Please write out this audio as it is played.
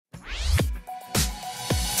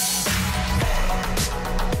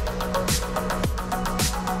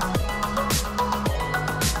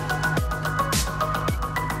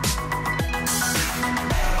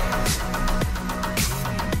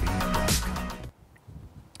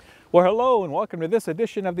Well, hello and welcome to this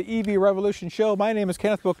edition of the EV Revolution Show. My name is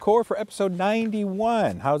Kenneth McCord for episode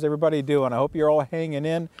 91. How's everybody doing? I hope you're all hanging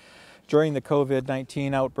in during the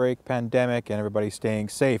COVID-19 outbreak pandemic and everybody staying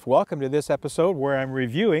safe. Welcome to this episode where I'm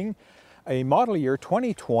reviewing a model year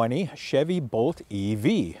 2020 Chevy Bolt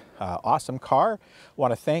EV. Awesome car.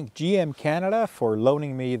 Want to thank GM Canada for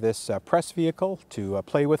loaning me this press vehicle to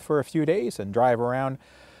play with for a few days and drive around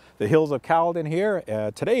the hills of Caledon here.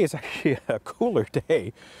 Today is actually a cooler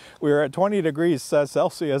day. We were at 20 degrees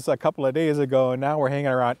Celsius a couple of days ago, and now we're hanging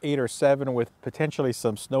around 8 or 7 with potentially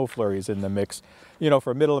some snow flurries in the mix. You know,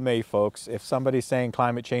 for middle of May, folks, if somebody's saying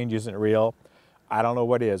climate change isn't real, I don't know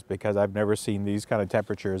what is, because I've never seen these kind of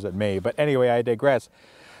temperatures at May. But anyway, I digress.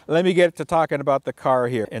 Let me get to talking about the car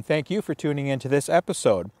here, and thank you for tuning into this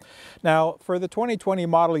episode. Now, for the 2020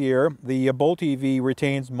 model year, the Bolt EV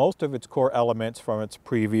retains most of its core elements from its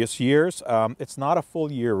previous years. It's not a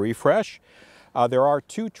full year refresh. There are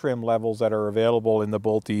 2 trim levels that are available in the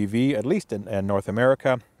Bolt EV, at least in North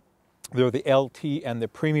America. They're the LT and the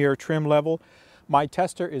Premier trim level. My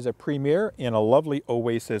tester is a Premier in a lovely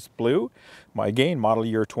Oasis Blue. Again, model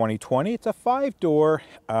year 2020. It's a 5-door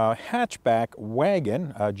hatchback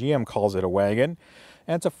wagon. GM calls it a wagon.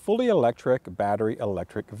 And it's a fully electric, battery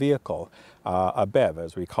electric vehicle. A BEV,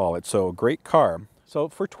 as we call it. So, great car. So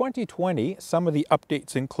for 2020, some of the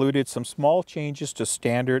updates included some small changes to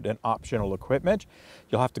standard and optional equipment.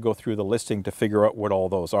 You'll have to go through the listing to figure out what all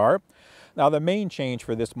those are. Now, the main change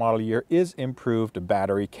for this model year is improved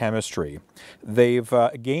battery chemistry. They've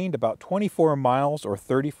gained about 24 miles or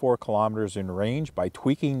 34 kilometers in range by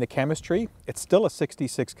tweaking the chemistry. It's still a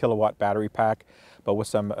 66 kilowatt battery pack, but with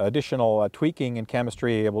some additional tweaking and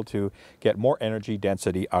chemistry, able to get more energy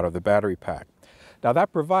density out of the battery pack. Now,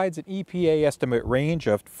 that provides an EPA estimate range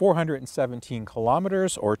of 417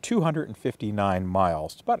 kilometers or 259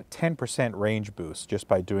 miles. It's about a 10% range boost just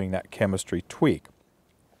by doing that chemistry tweak.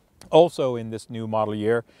 Also in this new model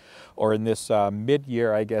year, or in this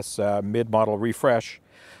mid-year, I guess, mid-model refresh,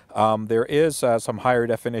 there is some higher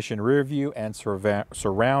definition rear view and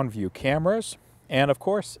surround view cameras. And of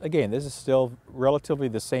course, again, this is still relatively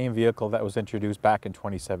the same vehicle that was introduced back in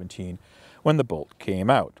 2017 when the Bolt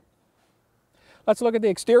came out. Let's look at the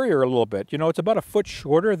exterior a little bit. You know, it's about a foot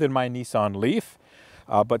shorter than my Nissan Leaf,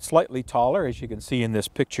 but slightly taller, as you can see in this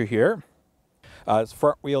picture here. It's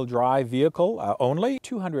front-wheel drive vehicle only,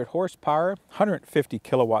 200 horsepower, 150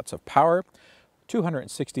 kilowatts of power,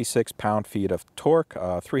 266 pound-feet of torque,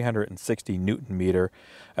 360 newton-meter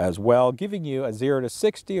as well, giving you a 0 to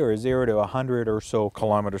 60 or a 0 to 100 or so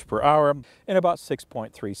kilometers per hour in about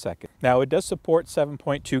 6.3 seconds. Now, it does support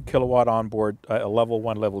 7.2 kilowatt onboard level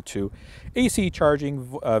 1, level 2 AC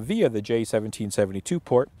charging via the J1772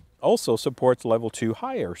 port. Also supports level 2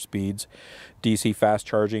 higher speeds, DC fast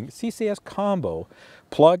charging, CCS combo,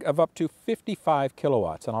 plug of up to 55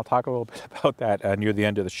 kilowatts. And I'll talk a little bit about that near the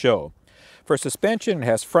end of the show. For suspension, it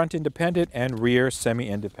has front independent and rear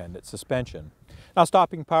semi-independent suspension. Now,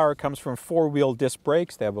 stopping power comes from 4-wheel disc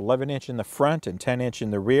brakes. They have 11-inch in the front and 10-inch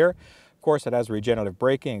in the rear. Of course, it has regenerative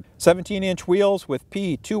braking. 17-inch wheels with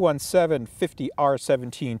P217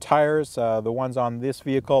 50R17 tires. The ones on this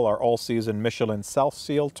vehicle are all-season Michelin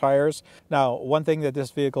self-sealed tires. Now, one thing that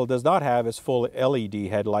this vehicle does not have is full LED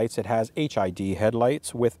headlights. It has HID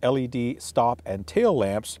headlights with LED stop and tail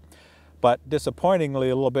lamps, but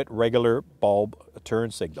disappointingly a little bit regular bulb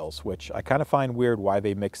turn signals, which I kind of find weird why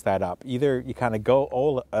they mix that up. Either you kind of go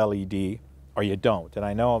all LED or you don't. And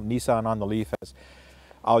I know Nissan on the Leaf has,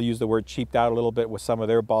 I'll use the word, cheaped out a little bit with some of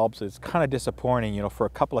their bulbs. It's kind of disappointing, you know, for a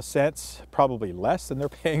couple of cents, probably less than they're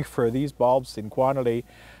paying for these bulbs in quantity,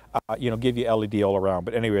 you know, give you LED all around.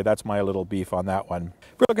 But anyway, that's my little beef on that one.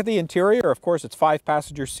 If we look at the interior, of course, it's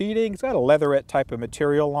 5-passenger seating. It's got a leatherette type of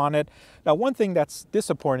material on it. Now, one thing that's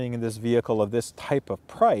disappointing in this vehicle of this type of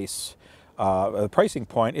price, the pricing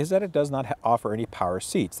point, is that it does not offer any power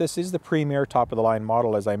seats. This is the Premier top-of-the-line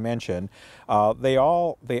model, as I mentioned. They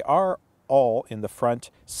are all in the front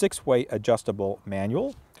 6-way adjustable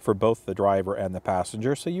manual for both the driver and the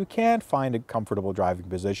passenger, so you can find a comfortable driving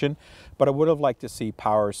position, but I would have liked to see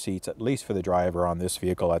power seats, at least for the driver, on this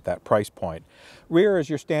vehicle at that price point. Rear is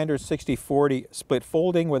your standard 60/40 split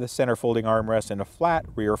folding with a center folding armrest and a flat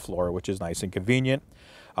rear floor, which is nice and convenient.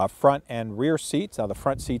 Front and rear seats. Now, the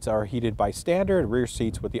front seats are heated by standard. Rear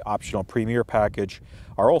seats with the optional Premier package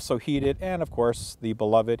are also heated. And, of course, the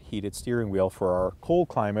beloved heated steering wheel for our cold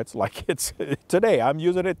climates like it's today. I'm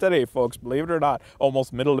using it today, folks. Believe it or not,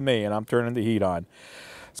 almost middle of May, and I'm turning the heat on.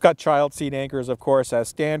 It's got child seat anchors, of course, as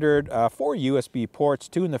standard. 4 USB ports,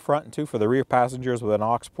 2 in the front and 2 for the rear passengers with an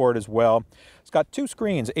aux port as well. It's got 2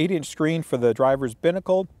 screens, 8-inch screen for the driver's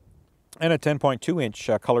binnacle, and a 10.2-inch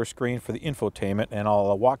color screen for the infotainment, and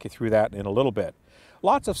I'll walk you through that in a little bit.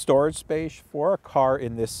 Lots of storage space for a car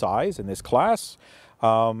in this size, in this class.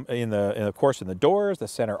 Of course, in the doors, the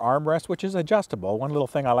center armrest, which is adjustable. One little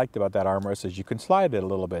thing I liked about that armrest is you can slide it a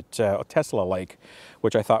little bit, Tesla-like,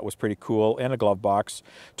 which I thought was pretty cool, and a glove box.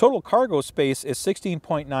 Total cargo space is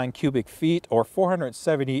 16.9 cubic feet, or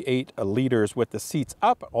 478 liters with the seats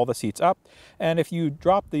up, all the seats up. And if you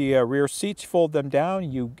drop the rear seats, fold them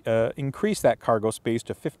down, you increase that cargo space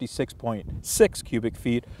to 56.6 cubic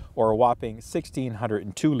feet, or a whopping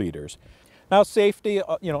 1,602 liters. Now, safety,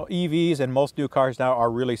 EVs and most new cars now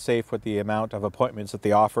are really safe with the amount of appointments that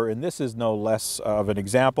they offer, and this is no less of an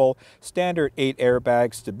example. Standard 8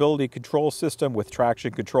 airbag stability control system with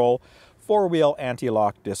traction control, 4-wheel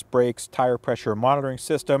anti-lock disc brakes, tire pressure monitoring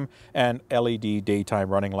system, and LED daytime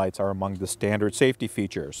running lights are among the standard safety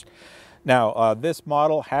features. Now, this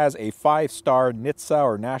model has a 5-star NHTSA,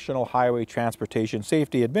 or National Highway Transportation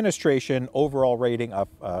Safety Administration, overall rating of,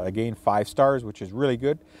 again, 5 stars, which is really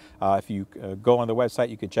good. If you go on the website,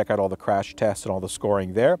 you can check out all the crash tests and all the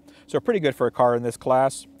scoring there. So pretty good for a car in this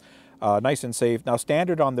class. Nice and safe. Now,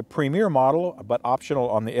 standard on the Premier model, but optional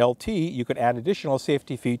on the LT, you can add additional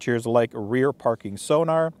safety features like rear parking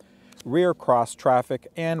sonar, rear cross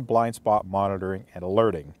traffic, and blind spot monitoring and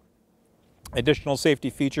alerting. Additional safety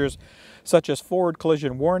features such as forward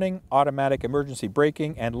collision warning, automatic emergency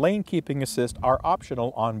braking, and lane keeping assist are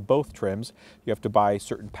optional on both trims. You have to buy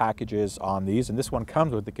certain packages on these, and this one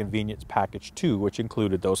comes with the convenience package too, which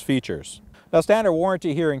included those features. Now, standard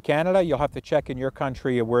warranty here in Canada, you'll have to check in your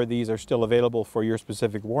country where these are still available for your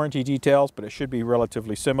specific warranty details, but it should be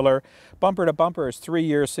relatively similar. Bumper to bumper is 3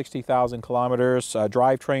 years, 60,000 kilometers.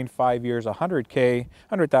 Drivetrain, 5 years,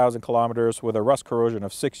 100,000 kilometers, with a rust corrosion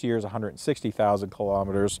of 6 years, 160,000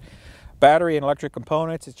 kilometers. Battery and electric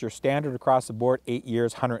components, it's your standard across the board, 8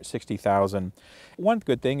 years, 160,000. One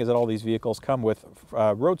good thing is that all these vehicles come with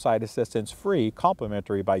roadside assistance free,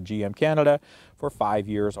 complimentary by GM Canada for 5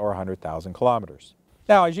 years or 100,000 kilometers.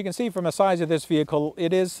 Now, as you can see from the size of this vehicle,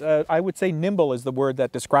 it is, I would say nimble is the word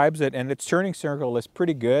that describes it, and its turning circle is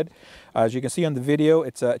pretty good. As you can see on the video,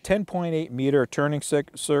 it's a 10.8 meter turning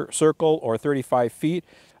circle, or 35 feet.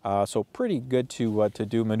 So pretty good to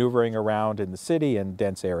do maneuvering around in the city and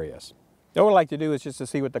dense areas. What I like to do is just to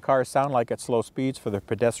see what the cars sound like at slow speeds for the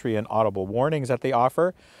pedestrian audible warnings that they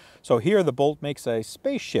offer. So here the Bolt makes a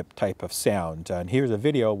spaceship type of sound, and here's a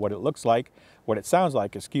video of what it looks like, what it sounds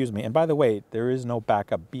like, excuse me. And by the way, there is no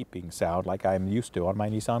backup beeping sound like I'm used to on my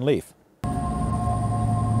Nissan Leaf.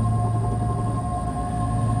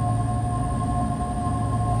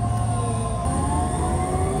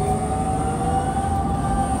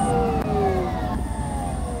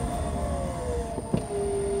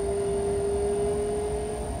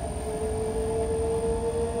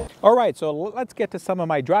 All right, so let's get to some of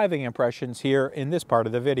my driving impressions here in this part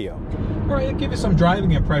of the video. All right, I'll give you some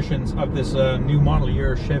driving impressions of this new model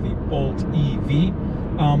year Chevy Bolt EV.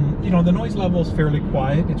 The noise level is fairly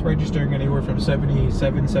quiet. It's registering anywhere from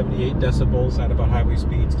 77, 78 decibels at about highway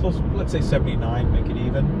speeds, close, let's say 79, make it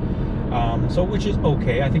even. Which is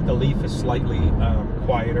okay. I think the Leaf is slightly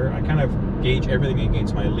quieter. I kind of gauge everything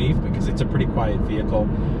against my Leaf because it's a pretty quiet vehicle.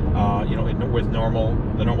 With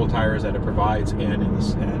the normal tires that it provides, and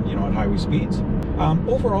at highway speeds.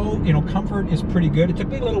 Overall, comfort is pretty good. It took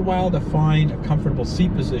me a little while to find a comfortable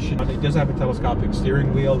seat position. It does have a telescopic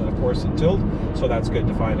steering wheel and of course a tilt, so that's good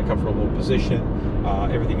to find a comfortable position.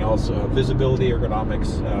 Everything else, visibility,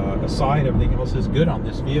 ergonomics aside, everything else is good on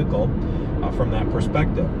this vehicle from that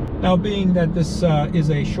perspective. Now, being that this is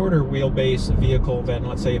a shorter wheelbase vehicle than,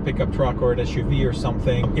 let's say, a pickup truck or an SUV or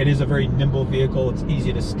something, it is a very nimble vehicle. It's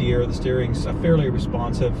easy to steer. The steering's fairly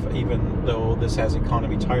responsive, even though this has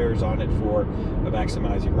economy tires on it for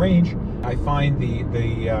maximizing range. I find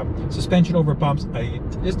the suspension over bumps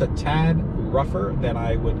just a tad rougher than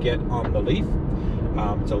I would get on the Leaf.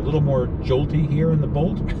 It's a little more jolty here in the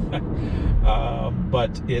Bolt,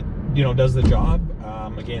 but it does the job.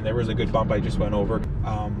 Again, there was a good bump I just went over.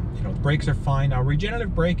 The brakes are fine. Now,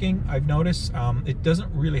 regenerative braking, I've noticed it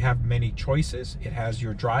doesn't really have many choices. It has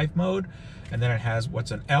your drive mode, and then it has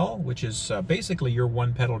what's an L, which is basically your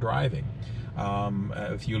one pedal driving.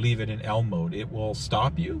 If you leave it in L mode, it will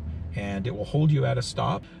stop you and it will hold you at a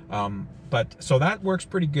stop. But so that works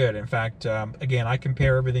pretty good. In fact, again, I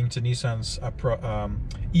compare everything to Nissan's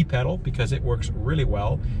e-pedal because it works really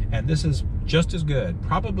well, and this is just as good,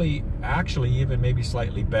 probably actually even maybe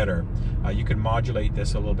slightly better. You can modulate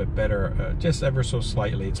this a little bit better, just ever so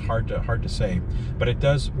slightly. It's hard to say, but it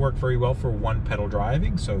does work very well for one pedal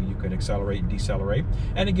driving, so you can accelerate and decelerate,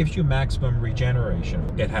 and it gives you maximum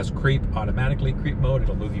regeneration. It has creep automatically, creep mode.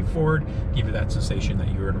 It'll move you forward, give you that sensation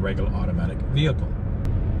that you're in a regular automatic vehicle.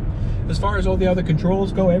 As far as all the other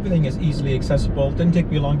controls go, everything is easily accessible. Didn't take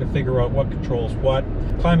me long to figure out what controls what.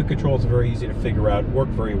 Climate controls are very easy to figure out, work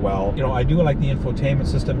very well. You know, I do like the infotainment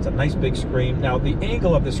system. It's a nice big screen. Now, the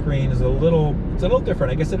angle of the screen is a little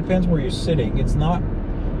different. I guess it depends where you're sitting. It's not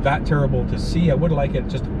that terrible to see. I would like it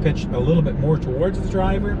just pitched a little bit more towards the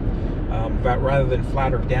driver, rather than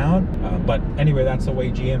flatter down. But anyway, that's the way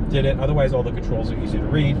GM did it. Otherwise, all the controls are easy to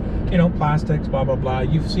read. You know, plastics, blah, blah, blah.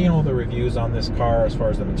 You've seen all the reviews on this car as far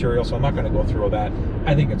as the material, so I'm not going to go through all that.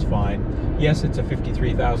 I think it's fine. Yes, it's a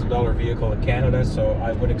 $53,000 vehicle in Canada, so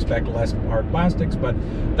I would expect less hard plastics, but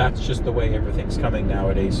that's just the way everything's coming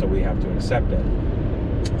nowadays, so we have to accept it.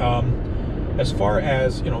 As far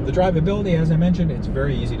as, you know, the drivability, as I mentioned, it's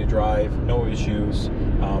very easy to drive, no issues.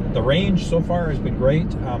 The range so far has been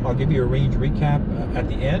great. I'll give you a range recap at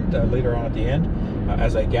the end, later on at the end,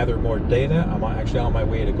 as I gather more data. I'm actually on my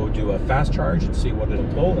way to go do a fast charge and see what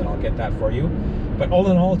it'll pull, and I'll get that for you. But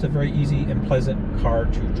all in all, it's a very easy and pleasant car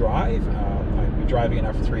to drive. I've been driving it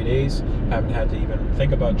now for 3 days, haven't had to even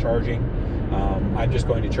think about charging. I'm just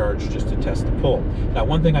going to charge just to test the pull. Now,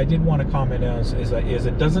 one thing I did want to comment is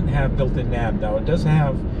it doesn't have built-in nav. Now, it does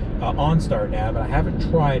have OnStar nav, and I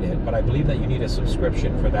haven't tried it, but I believe that you need a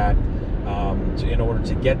subscription for that in order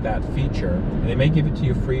to get that feature. And they may give it to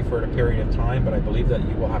you free for a period of time, but I believe that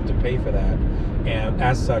you will have to pay for that. And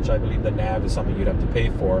as such, I believe the nav is something you'd have to pay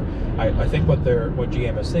for. I think what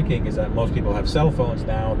GM is thinking is that most people have cell phones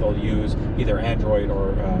now. They'll use either Android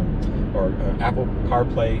or Apple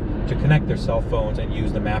CarPlay to connect their cell phones and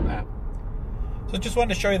use the map app. So just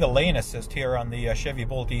wanted to show you the lane assist here on the Chevy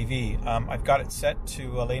Bolt EV. I've got it set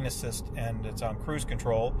to lane assist, and it's on cruise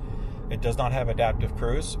control. It does not have adaptive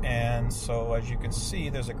cruise, and so as you can see,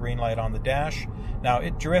 there's a green light on the dash. Now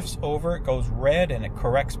it drifts over, it goes red, and it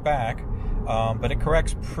corrects back, but it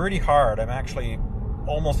corrects pretty hard. I'm actually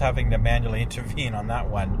almost having to manually intervene on that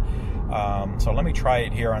one. So let me try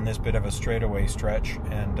it here on this bit of a straightaway stretch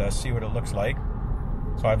and see what it looks like.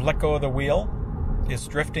 So I've let go of the wheel. It's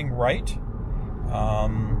drifting right.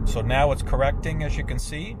 So now it's correcting, as you can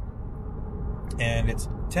see, and it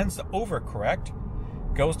tends to overcorrect.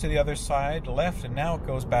 Goes to the other side left, and now it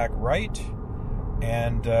goes back right,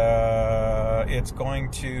 and it's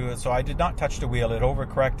going to, so I did not touch the wheel, it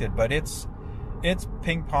overcorrected, but it's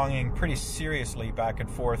ping-ponging pretty seriously back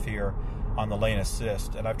and forth here on the lane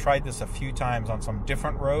assist. And I've tried this a few times on some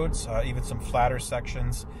different roads, even some flatter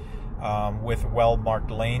sections with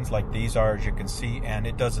well-marked lanes like these are, as you can see, and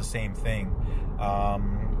it does the same thing.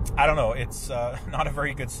 I don't know, it's not a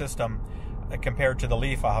very good system compared to the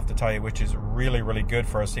Leaf, I'll have to tell you, which is really, really good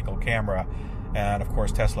for a single camera. And of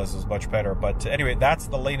course, Tesla's is much better. But anyway, that's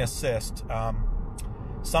the lane assist.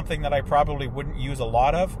 Something that I probably wouldn't use a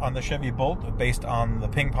lot of on the Chevy Bolt based on the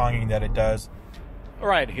ping-ponging that it does. All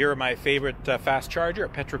right, here are my favorite fast charger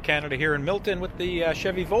at Petro-Canada here in Milton with the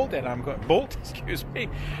Chevy Bolt, and I'm going excuse me.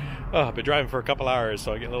 Oh, I've been driving for a couple hours,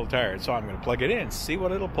 so I get a little tired. So I'm going to plug it in and see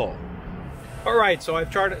what it'll pull. All right, so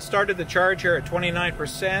I've started the charge here at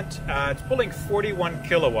 29%. It's pulling 41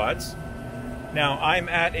 kilowatts. Now, I'm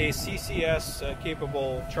at a CCS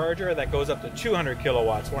capable charger that goes up to 200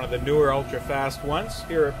 kilowatts, one of the newer ultra-fast ones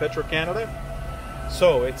here at Petro-Canada.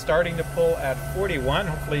 So it's starting to pull at 41.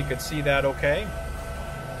 Hopefully you can see that okay.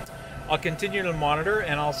 I'll continue to monitor,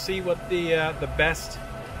 and I'll see what the best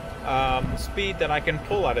speed that I can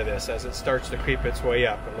pull out of this as it starts to creep its way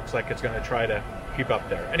up. It looks like it's going to try to creep up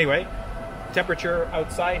there. Anyway, temperature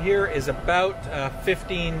outside here is about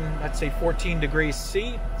 14 degrees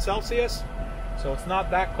Celsius. So it's not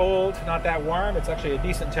that cold, not that warm. It's actually a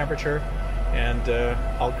decent temperature. And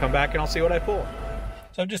I'll come back and I'll see what I pull.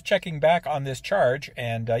 So I'm just checking back on this charge,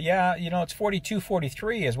 and yeah, you know, it's 42,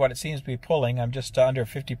 43 is what it seems to be pulling. I'm just under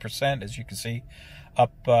 50%, as you can see,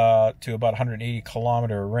 up to about 180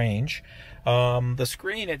 kilometer range. The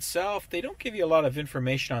screen itself, they don't give you a lot of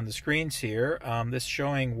information on the screens here. This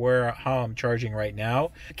showing how I'm charging right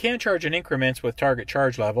now. You can charge in increments with target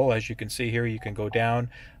charge level. As you can see here, you can go down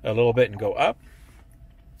a little bit and go up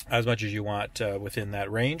as much as you want within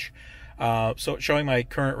that range. So showing my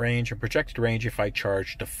current range and projected range if I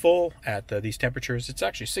charge to full at these temperatures. It's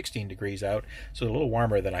actually 16 degrees out, so a little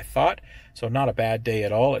warmer than I thought. So not a bad day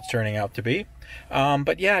at all, it's turning out to be.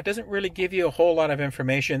 But yeah, it doesn't really give you a whole lot of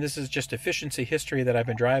information. This is just efficiency history that I've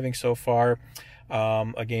been driving so far.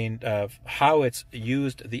 Again, how it's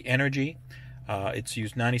used the energy. It's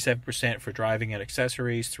used 97% for driving and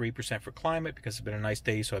accessories, 3% for climate because it's been a nice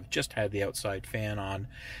day, so I've just had the outside fan on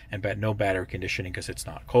and no battery conditioning because it's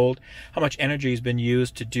not cold. How much energy has been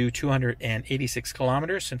used to do 286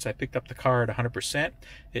 kilometers since I picked up the car at 100%.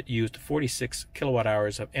 It used 46 kilowatt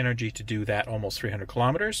hours of energy to do that, almost 300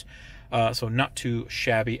 kilometers. So not too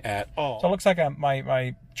shabby at all. So it looks like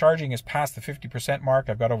my charging is past the 50% mark.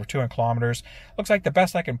 I've got over 200 kilometers. Looks like the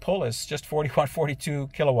best I can pull is just 41, 42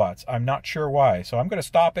 kilowatts. I'm not sure why. So I'm going to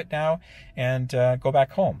stop it now and go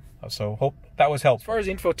back home. So hope that was helpful. As far as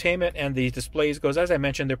the infotainment and the displays goes, as I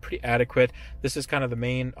mentioned, they're pretty adequate. This is kind of the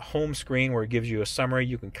main home screen where it gives you a summary.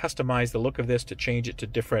 You can customize the look of this to change it to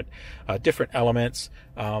different elements.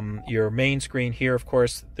 Your main screen here, of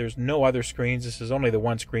course, there's no other screens. This is only the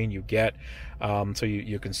one screen you get. So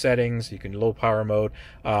you can settings, you can low power mode,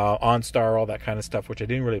 OnStar, all that kind of stuff, which I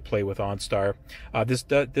didn't really play with OnStar.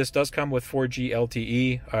 This does come with 4G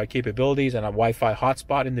LTE capabilities and a Wi-Fi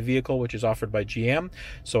hotspot in the vehicle, which is offered by GM.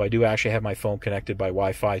 So I do actually have my phone connected by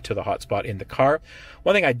Wi-Fi to the hotspot in the car.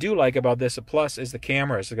 One thing I do like about this, a plus, is the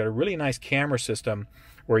cameras. It's got a really nice camera system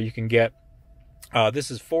where you can get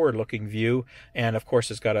this is forward-looking view, and of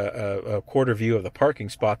course it's got a quarter view of the parking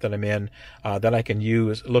spot that I'm in. Then I can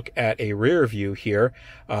look at a rear view here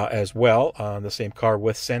as well on the same car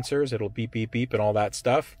with sensors. It'll beep, beep, beep, and all that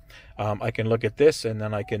stuff. I can look at this, and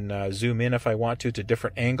then I can zoom in if I want to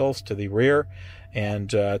different angles, to the rear and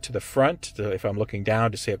to the front, if I'm looking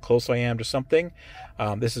down to see how close I am to something.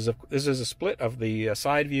 This is a split of the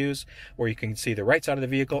side views where you can see the right side of the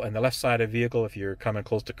vehicle and the left side of the vehicle if you're coming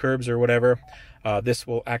close to curbs or whatever. This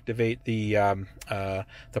will activate the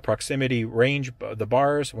proximity range, the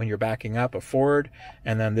bars, when you're backing up or forward,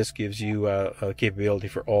 and then this gives you a capability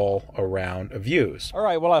for all around views. All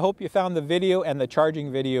right, well, I hope you found the video and the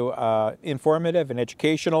charging video informative and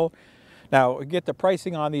educational. Now, get the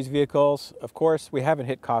pricing on these vehicles. Of course, we haven't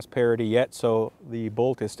hit cost parity yet, so the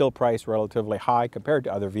Bolt is still priced relatively high compared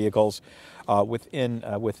to other vehicles within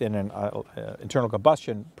an internal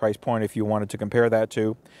combustion price point, if you wanted to compare that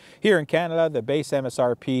to. Here in Canada, the base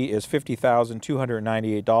MSRP is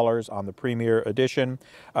 $50,298 on the Premier Edition.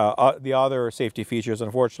 The other safety features,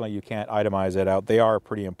 unfortunately, you can't itemize it out. They are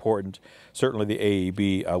pretty important. Certainly the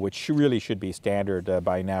AEB, which really should be standard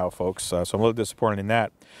by now, folks. So I'm a little disappointed in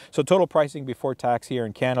that. So total pricing before tax here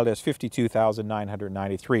in Canada is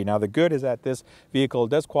 $52,993. Now the good is that this vehicle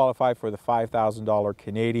does qualify for the $5,000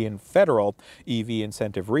 Canadian federal EV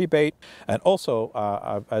incentive rebate. And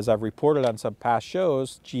also, as I've reported on some past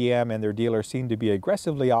shows, GM and their dealers seem to be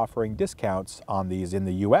aggressively offering discounts on these in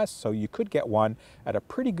the US, so you could get one at a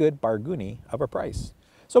pretty good bargainy of a price.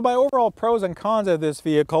 So my overall pros and cons of this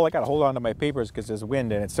vehicle, I got to hold on to my papers because there's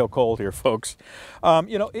wind and it's so cold here, folks.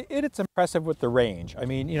 You know, it's impressive with the range. I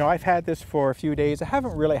mean, you know, I've had this for a few days. I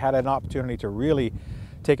haven't really had an opportunity to really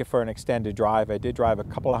take it for an extended drive. I did drive a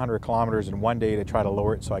couple of 100 kilometers in one day to try to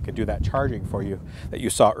lower it so I could do that charging for you that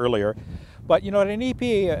you saw earlier. But, you know, at an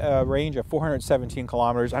EPA range of 417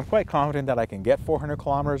 kilometers, I'm quite confident that I can get 400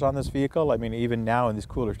 kilometers on this vehicle. I mean, even now in these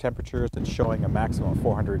cooler temperatures, it's showing a maximum of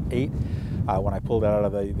 408 when I pulled it out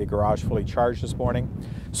of the garage fully charged this morning.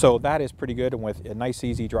 So that is pretty good, and with a nice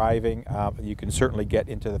easy driving, you can certainly get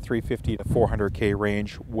into the 350 to 400K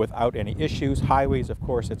range without any issues. Highways, of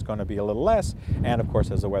course, it's going to be a little less, and of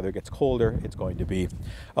course, as the weather gets colder, it's going to be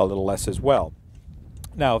a little less as well.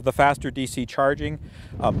 Now, the faster DC charging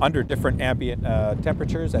under different ambient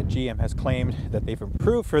temperatures that GM has claimed that they've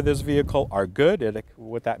improved for this vehicle are good.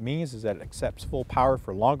 What that means is that it accepts full power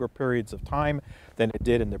for longer periods of time than it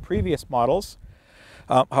did in the previous models.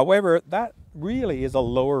 However, that really is a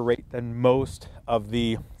lower rate than most of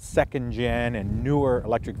the second gen and newer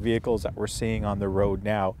electric vehicles that we're seeing on the road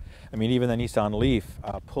now. I mean, even the Nissan Leaf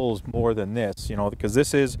pulls more than this, you know, because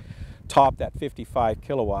this is topped at 55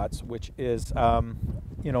 kilowatts, which is,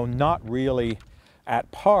 you know, not really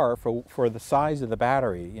at par for the size of the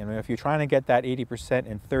battery. You know, if you're trying to get that 80%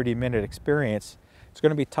 in 30-minute experience, it's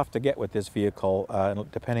going to be tough to get with this vehicle,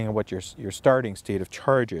 depending on what your starting state of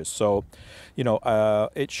charge is. So, you know,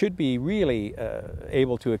 it should be really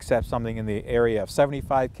able to accept something in the area of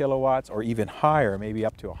 75 kilowatts or even higher, maybe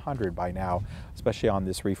up to 100 by now, especially on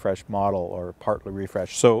this refresh model or partly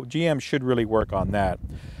refresh. So GM should really work on that.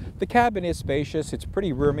 The cabin is spacious. It's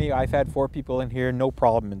pretty roomy. I've had 4 people in here, no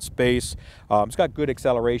problem in space. It's got good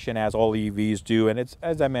acceleration, as all EVs do, and it's,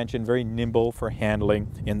 as I mentioned, very nimble for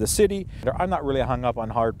handling in the city. I'm not really hung up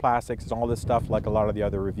on hard plastics and all this stuff like a lot of the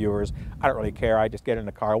other reviewers. I don't really care. I just get in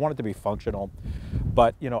the car. I want it to be functional,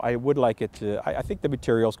 but you know, I would like it to, I think the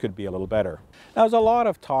materials could be a little better. Now, there's a lot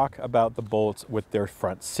of talk about the Bolts with their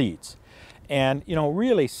front seats. And, you know,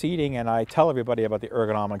 really seating, and I tell everybody about the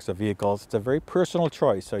ergonomics of vehicles, it's a very personal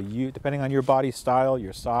choice. So you, depending on your body style,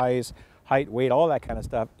 your size, height, weight, all that kind of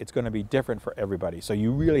stuff, it's going to be different for everybody. So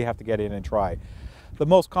you really have to get in and try. The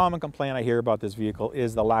most common complaint I hear about this vehicle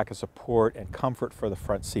is the lack of support and comfort for the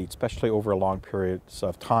front seat, especially over long periods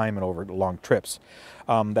of time and over long trips,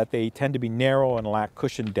 that they tend to be narrow and lack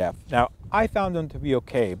cushion depth. Now, I found them to be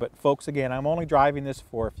okay, but folks, again, I'm only driving this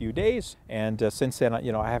for a few days, and since then,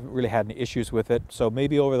 you know, I haven't really had any issues with it. So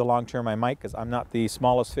maybe over the long term I might, because I'm not the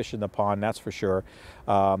smallest fish in the pond, that's for sure.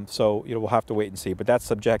 So, you know, we'll have to wait and see, but that's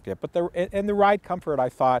subjective. But the ride comfort, I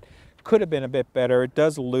thought, could have been a bit better. It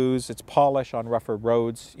does lose its polish on rougher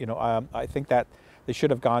roads. You know, I think that they should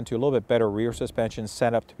have gone to a little bit better rear suspension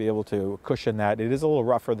setup to be able to cushion that. It is a little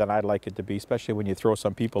rougher than I'd like it to be, especially when you throw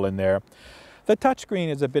some people in there. The touchscreen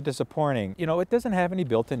is a bit disappointing. You know, it doesn't have any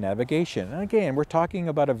built-in navigation. And again, we're talking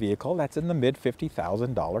about a vehicle that's in the mid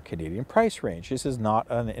 $50,000 Canadian price range. This is not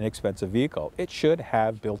an inexpensive vehicle. It should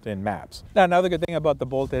have built-in maps. Now, another good thing about the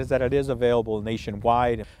Bolt is that it is available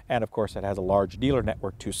nationwide, and of course, it has a large dealer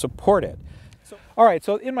network to support it. All right,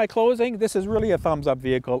 so in my closing, this is really a thumbs up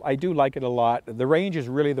vehicle. I do like it a lot. The range is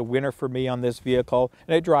really the winner for me on this vehicle,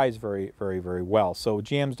 and it drives very, very, very well. So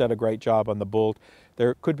GM's done a great job on the Bolt.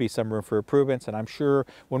 There could be some room for improvements, and I'm sure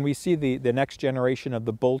when we see the next generation of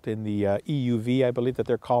the Bolt in the EUV, I believe that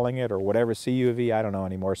they're calling it, or whatever, CUV, I don't know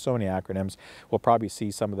anymore, Sony acronyms, we'll probably see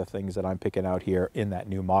some of the things that I'm picking out here in that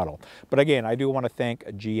new model. But again, I do want to thank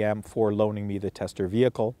GM for loaning me the tester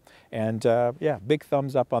vehicle, and yeah, big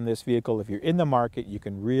thumbs up on this vehicle. If you're in the market, you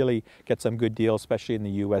can really get some good deals, especially in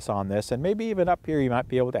the US on this, and maybe even up here you might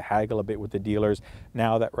be able to haggle a bit with the dealers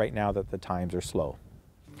right now that the times are slow.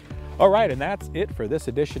 All right, and that's it for this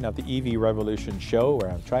edition of the EV Revolution show, where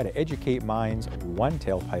I'm trying to educate minds one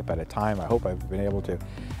tailpipe at a time. I hope I've been able to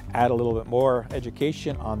add a little bit more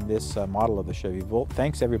education on this model of the Chevy Volt.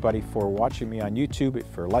 Thanks everybody for watching me on YouTube,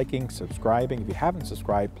 for liking, subscribing. If you haven't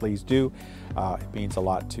subscribed, please do. It means a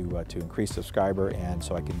lot to increase subscriber, and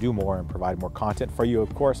so I can do more and provide more content for you.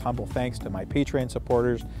 Of course, humble thanks to my Patreon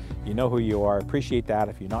supporters. You know who you are. Appreciate that.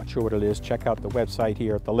 If you're not sure what it is, check out the website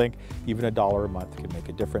here at the link. Even $1 a month can make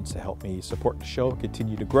a difference to help me support the show,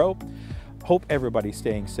 continue to grow. Hope everybody's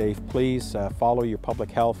staying safe. Please follow your public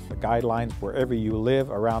health guidelines wherever you live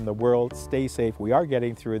around the world. Stay safe. We are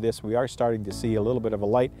getting through this. We are starting to see a little bit of a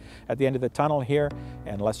light at the end of the tunnel here,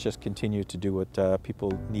 and let's just continue to do what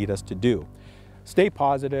people need us to do. Stay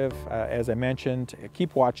positive, as I mentioned.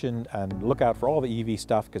 Keep watching and look out for all the EV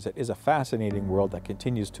stuff, because it is a fascinating world that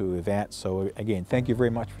continues to advance. So again, thank you very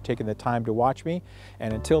much for taking the time to watch me.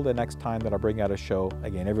 And until the next time that I'll bring out a show,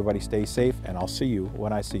 again, everybody stay safe, and I'll see you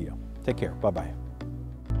when I see you. Take care. Bye-bye.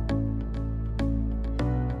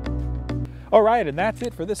 All right, and that's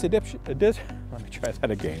it for this edition. Let me try that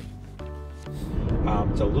again.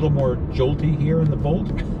 It's a little more jolty here in the Bolt,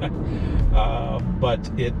 but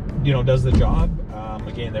it, you know, does the job.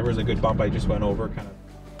 Again, there was a good bump I just went over. Kind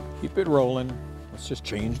of keep it rolling. Let's just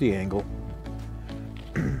change the angle.